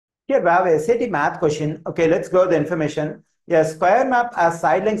Here we have a SAT math question. Okay, let's go the information. A square map has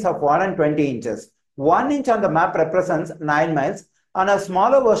side lengths of 120 inches. 1 inch on the map represents 9 miles. On a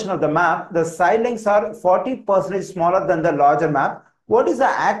smaller version of the map, the side lengths are 40% smaller than the larger map. What is the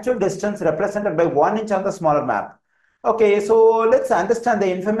actual distance represented by 1 inch on the smaller map? Okay, so let's understand the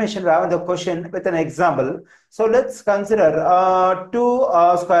information we have in the question with an example. So let's consider two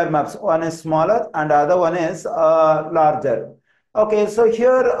square maps. One is smaller and the other one is larger. Okay, so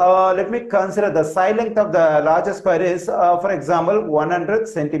here let me consider the side length of the larger square is, for example, 100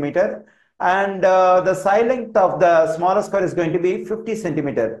 centimeter, and the side length of the smaller square is going to be 50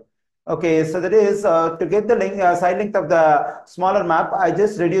 centimeter. Okay, so that is to get the side length of the smaller map, I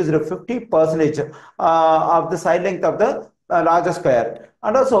just reduced 50% of the side length of the larger square.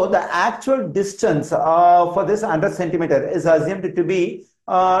 And also the actual distance for this 100 centimeter is assumed to be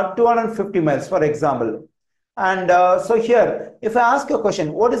 250 miles, for example. And so here, if I ask you a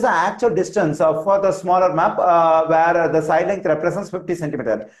question, what is the actual distance for the smaller map where the side length represents 50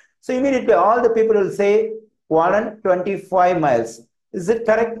 centimeter? So immediately all the people will say 125 miles. Is it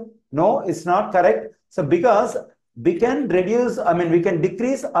correct? No, it's not correct. So because we can reduce, we can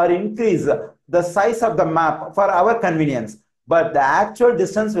decrease or increase the size of the map for our convenience, but the actual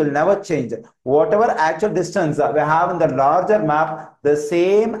distance will never change. Whatever actual distance we have in the larger map, the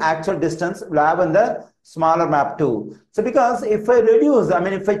same actual distance we'll have in the smaller map too. So because if I reduce,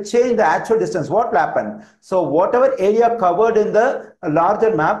 if I change the actual distance, what will happen? So whatever area covered in the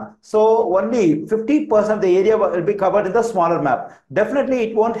larger map, so only 50% of the area will be covered in the smaller map. Definitely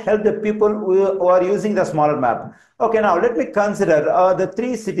it won't help the people who are using the smaller map. Okay, now let me consider the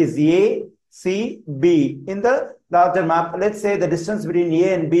three cities A, C, B in the larger map. Let's say the distance between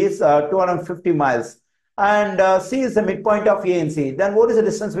A and B is 250 miles. And C is the midpoint of A and C. Then what is the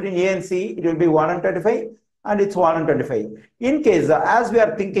distance between A and C? It will be 125 and it's 125. In case, as we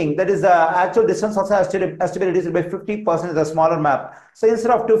are thinking, that is the actual distance also has to be reduced by 50% of the smaller map. So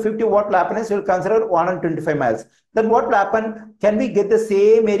instead of 250, what will happen is we will consider 125 miles. Then what will happen? Can we get the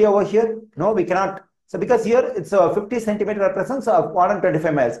same area over here? No, we cannot. So because here it's 50 centimeter represents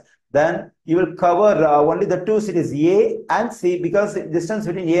 125 miles. Then you will cover only the two cities A and C, because the distance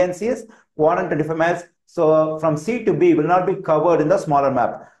between A and C is 125 miles. So from C to B will not be covered in the smaller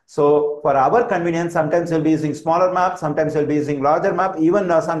map. So for our convenience, sometimes we'll be using smaller map, sometimes we'll be using larger map, even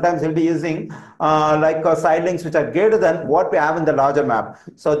sometimes we'll be using side lengths which are greater than what we have in the larger map.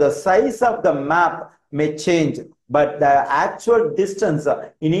 So the size of the map may change, but the actual distance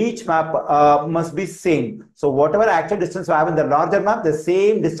in each map must be same. So whatever actual distance we have in the larger map, the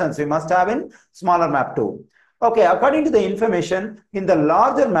same distance we must have in smaller map too. Okay, according to the information, in the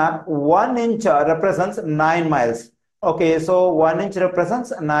larger map, 1 inch represents 9 miles. Okay, so 1 inch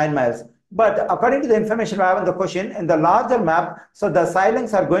represents 9 miles. But according to the information we have in the question, in the larger map, so the side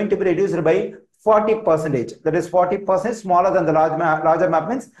lengths are going to be reduced by 40%. That is 40% smaller than the larger map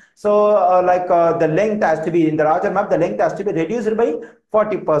means. So the length has to be, in the larger map, the length has to be reduced by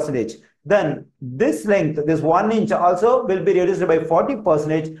 40%. Then this length, this 1 inch also will be reduced by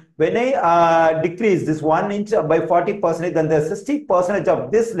 40%. When I decrease this 1 inch by 40%, then the 60%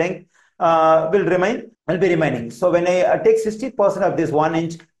 of this length will be remaining. So when I take 60% of this 1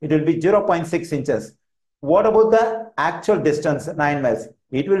 inch, it will be 0.6 inches. What about the actual distance, 9 miles?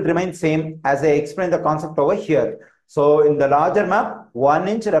 It will remain same as I explained the concept over here. So in the larger map, 1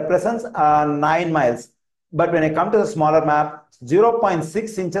 inch represents 9 miles. But when I come to the smaller map,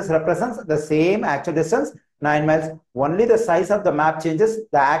 0.6 inches represents the same actual distance, 9 miles. Only the size of the map changes.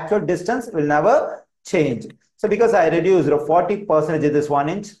 The actual distance will never change. So because I reduced 40% of this 1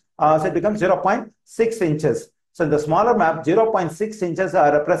 inch, so it becomes 0.6 inches. So in the smaller map, 0.6 inches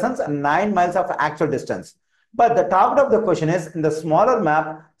represents 9 miles of actual distance. But the target of the question is in the smaller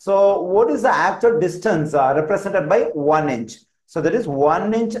map. So what is the actual distance represented by 1 inch? So that is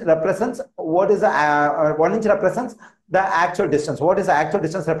 1 inch represents, what is the 1 inch represents the actual distance. What is the actual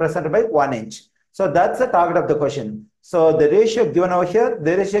distance represented by 1 inch? So that's the target of the question. So the ratio given over here,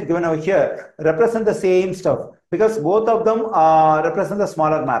 the ratio given over here represent the same stuff, because both of them represent the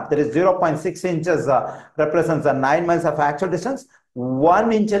smaller map. That is 0.6 inches represents the 9 miles of actual distance.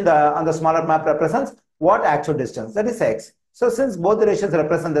 1 inch on the smaller map represents what actual distance? That is x. So since both the ratios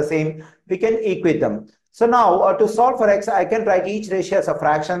represent the same, we can equate them. So now to solve for x, I can write each ratio as a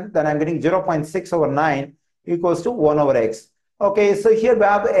fraction. Then I'm getting 0.6 over 9 equals to 1 over x. Okay, so here we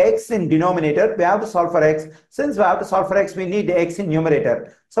have x in denominator. We have to solve for x. Since we have to solve for x, we need x in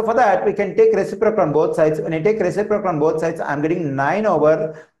numerator. So for that, we can take reciprocal on both sides. When I take reciprocal on both sides, I'm getting 9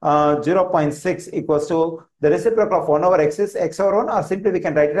 over 0.6 equals to the reciprocal of 1 over x is x over 1, or simply we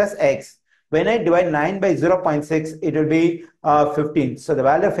can write it as x. When I divide 9 by 0.6, it will be 15. So the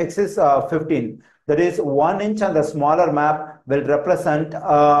value of x is 15. That is 1 inch on the smaller map will represent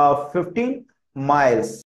 15 miles.